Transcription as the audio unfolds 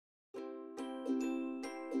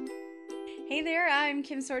Hey there, I'm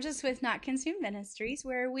Kim Sorges with Not Consumed Ministries,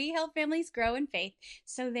 where we help families grow in faith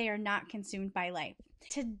so they are not consumed by life.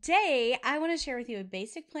 Today, I want to share with you a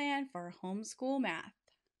basic plan for homeschool math,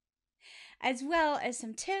 as well as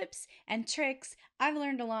some tips and tricks I've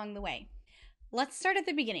learned along the way. Let's start at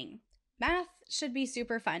the beginning. Math should be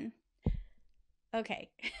super fun. Okay,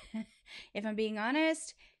 if I'm being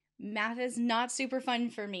honest, math is not super fun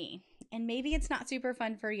for me, and maybe it's not super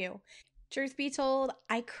fun for you. Truth be told,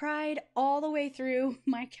 I cried all the way through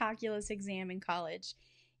my calculus exam in college.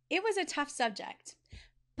 It was a tough subject,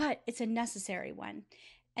 but it's a necessary one.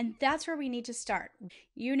 And that's where we need to start.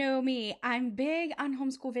 You know me, I'm big on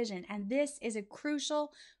homeschool vision, and this is a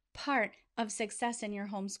crucial part of success in your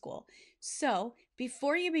homeschool. So,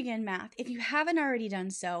 before you begin math, if you haven't already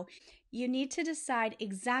done so, you need to decide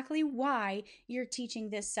exactly why you're teaching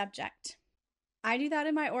this subject. I do that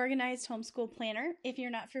in my organized homeschool planner. If you're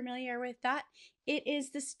not familiar with that, it is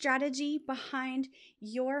the strategy behind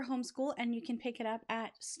your homeschool, and you can pick it up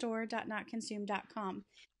at store.notconsume.com.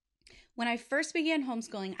 When I first began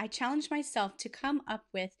homeschooling, I challenged myself to come up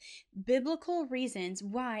with biblical reasons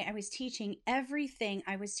why I was teaching everything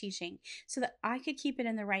I was teaching so that I could keep it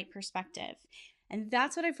in the right perspective. And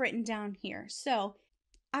that's what I've written down here. So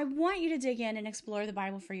I want you to dig in and explore the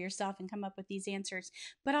Bible for yourself and come up with these answers,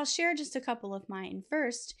 but I'll share just a couple of mine.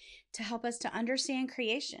 First, to help us to understand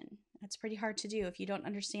creation. That's pretty hard to do if you don't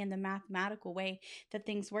understand the mathematical way that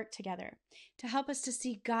things work together. To help us to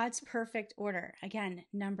see God's perfect order. Again,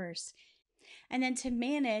 numbers. And then to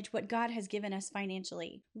manage what God has given us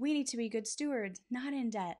financially. We need to be good stewards, not in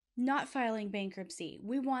debt, not filing bankruptcy.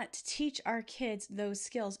 We want to teach our kids those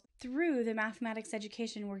skills through the mathematics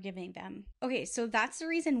education we're giving them. Okay, so that's the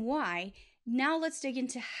reason why. Now let's dig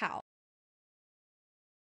into how.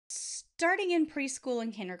 Starting in preschool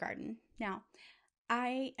and kindergarten. Now,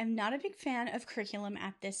 I am not a big fan of curriculum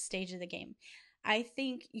at this stage of the game. I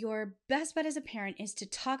think your best bet as a parent is to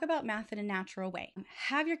talk about math in a natural way.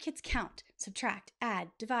 Have your kids count, subtract, add,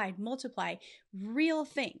 divide, multiply, real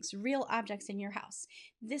things, real objects in your house.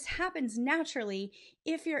 This happens naturally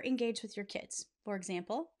if you're engaged with your kids. For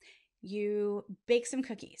example, you bake some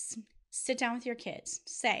cookies. Sit down with your kids.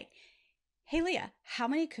 Say, "Hey Leah, how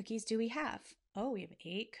many cookies do we have?" "Oh, we have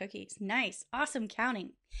 8 cookies. Nice. Awesome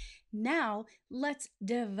counting." Now, let's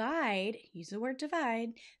divide, use the word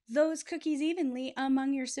divide, those cookies evenly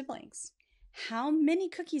among your siblings. How many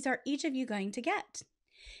cookies are each of you going to get?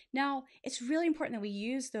 Now, it's really important that we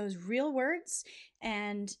use those real words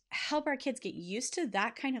and help our kids get used to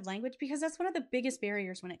that kind of language, because that's one of the biggest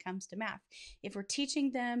barriers when it comes to math. If we're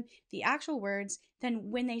teaching them the actual words,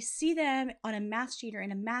 then when they see them on a math sheet or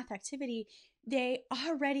in a math activity, they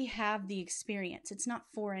already have the experience. It's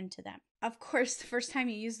not foreign to them. Of course, the first time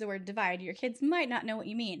you use the word divide, your kids might not know what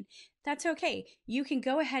you mean. That's okay. You can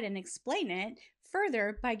go ahead and explain it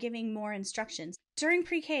further by giving more instructions. During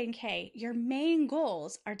pre-K and K, your main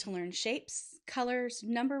goals are to learn shapes, colors,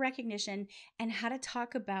 number recognition, and how to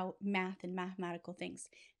talk about math and mathematical things.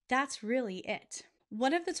 That's really it.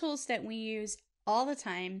 One of the tools that we use all the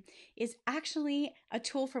time is actually a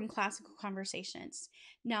tool from Classical Conversations.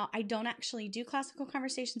 Now, I don't actually do Classical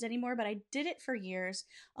Conversations anymore, but I did it for years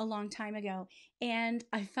a long time ago, and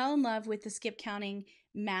I fell in love with the skip counting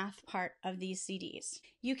math part of these CDs.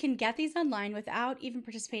 You can get these online without even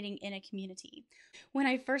participating in a community. When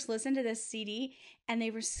I first listened to this CD and they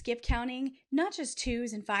were skip counting, not just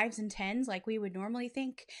 2s and 5s and 10s like we would normally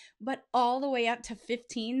think, but all the way up to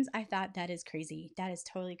 15s, I thought, that is crazy. That is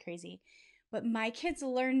totally crazy. But my kids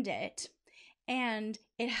learned it, and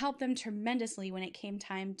it helped them tremendously when it came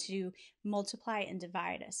time to multiply and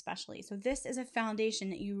divide, especially. So this is a foundation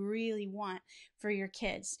that you really want for your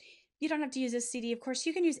kids. You don't have to use this CD. Of course,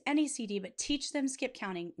 you can use any CD, but teach them skip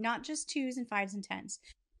counting, not just 2s and 5s and 10s.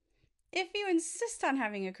 If you insist on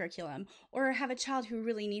having a curriculum or have a child who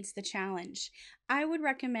really needs the challenge, I would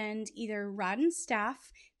recommend either Rod and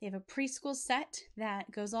Staff. They have a preschool set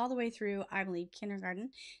that goes all the way through, I believe,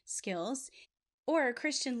 kindergarten skills. Or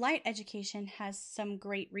Christian Light Education has some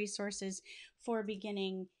great resources for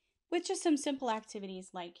beginning with just some simple activities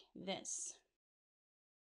like this.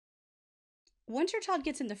 Once your child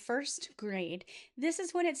gets into first grade, this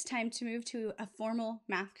is when it's time to move to a formal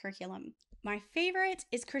math curriculum. My favorite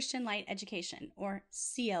is Christian Light Education, or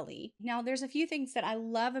CLE. Now, there's a few things that I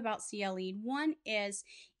love about CLE. One is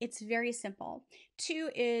it's very simple. 2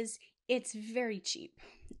 is it's very cheap.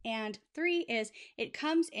 And 3 is it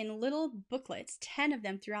comes in little booklets, 10 of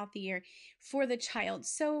them throughout the year for the child.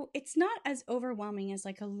 So it's not as overwhelming as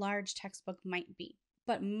like a large textbook might be.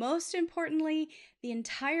 But most importantly, the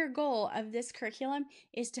entire goal of this curriculum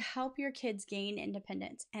is to help your kids gain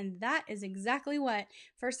independence. And that is exactly what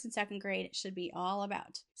first and second grade should be all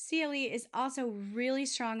about. CLE is also really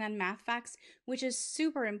strong on math facts, which is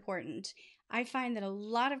super important. I find that a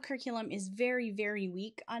lot of curriculum is very, very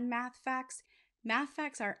weak on math facts. Math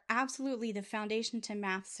facts are absolutely the foundation to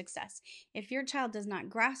math success. If your child does not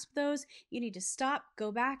grasp those, you need to stop,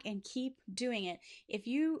 go back, and keep doing it. If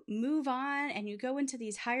you move on and you go into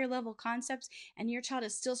these higher level concepts and your child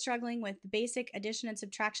is still struggling with basic addition and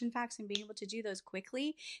subtraction facts and being able to do those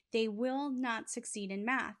quickly, they will not succeed in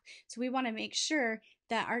math. So we want to make sure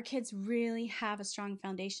that our kids really have a strong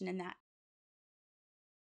foundation in that.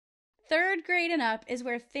 Third grade and up is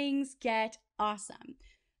where things get awesome.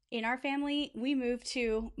 In our family, we moved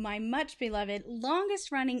to my much beloved,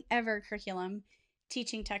 longest running ever curriculum,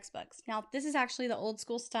 teaching textbooks. Now, this is actually the old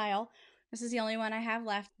school style. This is the only one I have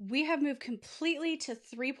left. We have moved completely to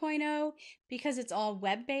 3.0 because it's all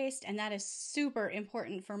web-based, and that is super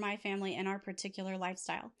important for my family and our particular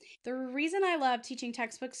lifestyle. The reason I love teaching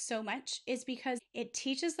textbooks so much is because it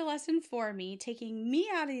teaches the lesson for me, taking me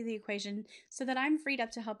out of the equation so that I'm freed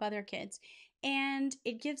up to help other kids. And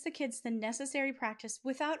it gives the kids the necessary practice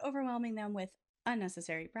without overwhelming them with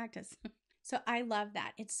unnecessary practice. So I love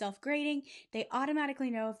that. It's self-grading. They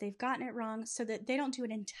automatically know if they've gotten it wrong so that they don't do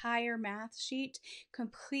an entire math sheet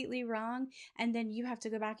completely wrong. And then you have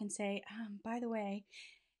to go back and say, by the way,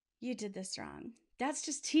 you did this wrong. That's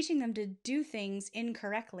just teaching them to do things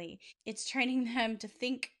incorrectly. It's training them to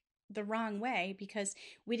think the wrong way because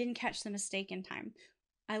we didn't catch the mistake in time.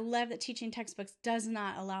 I love that teaching textbooks does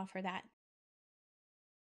not allow for that.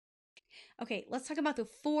 Okay, let's talk about the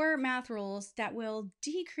 4 math rules that will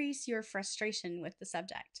decrease your frustration with the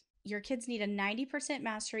subject. Your kids need a 90%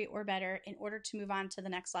 mastery or better in order to move on to the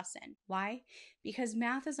next lesson. Why? Because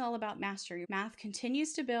math is all about mastery. Math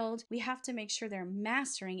continues to build. We have to make sure they're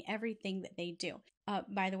mastering everything that they do.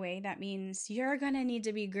 By the way, that means you're going to need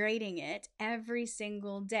to be grading it every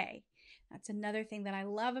single day. That's another thing that I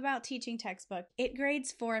love about teaching textbook. It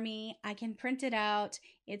grades for me. I can print it out.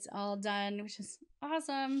 It's all done, which is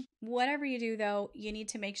awesome. Whatever you do, though, you need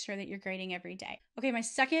to make sure that you're grading every day. Okay, my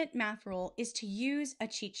second math rule is to use a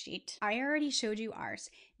cheat sheet. I already showed you ours.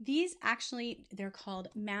 These actually, they're called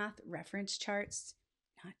math reference charts,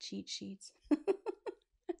 not cheat sheets.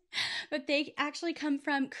 But they actually come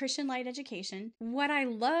from Christian Light Education. What I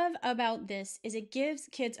love about this is it gives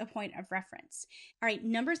kids a point of reference. All right,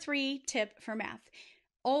 number 3 tip for math.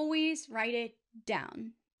 Always write it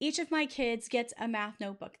down. Each of my kids gets a math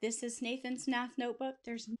notebook. This is Nathan's math notebook.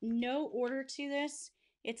 There's no order to this.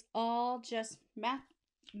 It's all just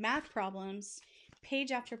math problems.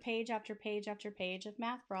 Page after page after page after page of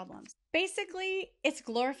math problems. Basically, it's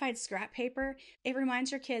glorified scrap paper. It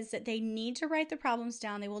reminds your kids that they need to write the problems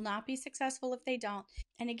down. They will not be successful if they don't,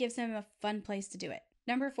 and it gives them a fun place to do it.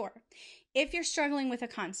 Number 4, if you're struggling with a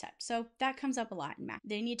concept, so that comes up a lot in math.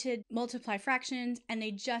 They need to multiply fractions and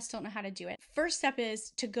they just don't know how to do it. First step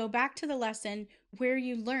is to go back to the lesson where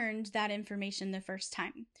you learned that information the first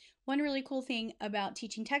time. One really cool thing about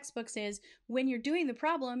teaching textbooks is when you're doing the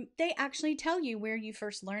problem, they actually tell you where you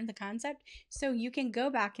first learned the concept, so you can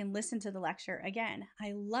go back and listen to the lecture again.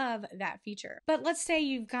 I love that feature. But let's say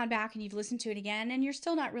you've gone back and you've listened to it again and you're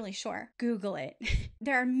still not really sure. Google it.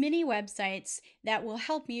 There are many websites that will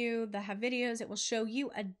help you, that have videos that will show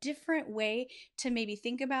you a different way to maybe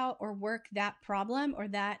think about or work that problem or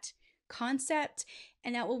that concept,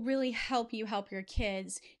 and that will really help you help your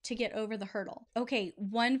kids to get over the hurdle. Okay,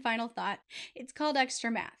 one final thought. It's called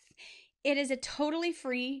Extra Math. It is a totally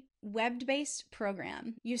free web-based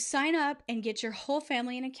program. You sign up and get your whole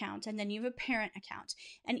family an account, and then you have a parent account,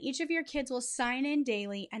 and each of your kids will sign in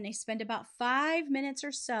daily, and they spend about 5 minutes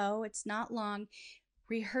or so, it's not long,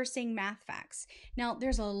 rehearsing math facts. Now,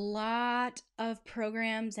 there's a lot of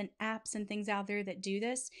programs and apps and things out there that do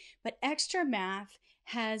this, but Extra Math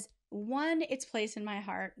has won its place in my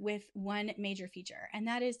heart with one major feature, and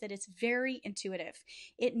that is that it's very intuitive.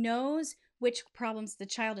 It knows which problems the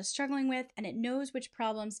child is struggling with, and it knows which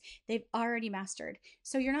problems they've already mastered.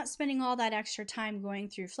 So you're not spending all that extra time going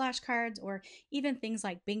through flashcards or even things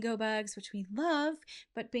like Bingo Bugs, which we love,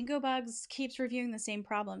 but Bingo Bugs keeps reviewing the same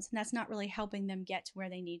problems, and that's not really helping them get to where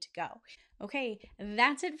they need to go. Okay,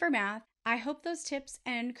 that's it for math. I hope those tips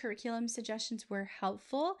and curriculum suggestions were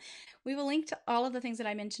helpful. We will link to all of the things that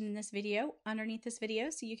I mentioned in this video underneath this video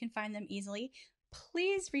so you can find them easily.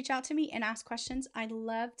 Please reach out to me and ask questions. I'd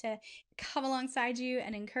love to come alongside you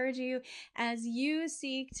and encourage you as you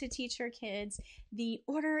seek to teach your kids the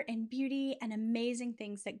order and beauty and amazing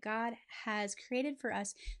things that God has created for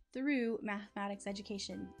us through mathematics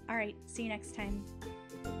education. All right, see you next time.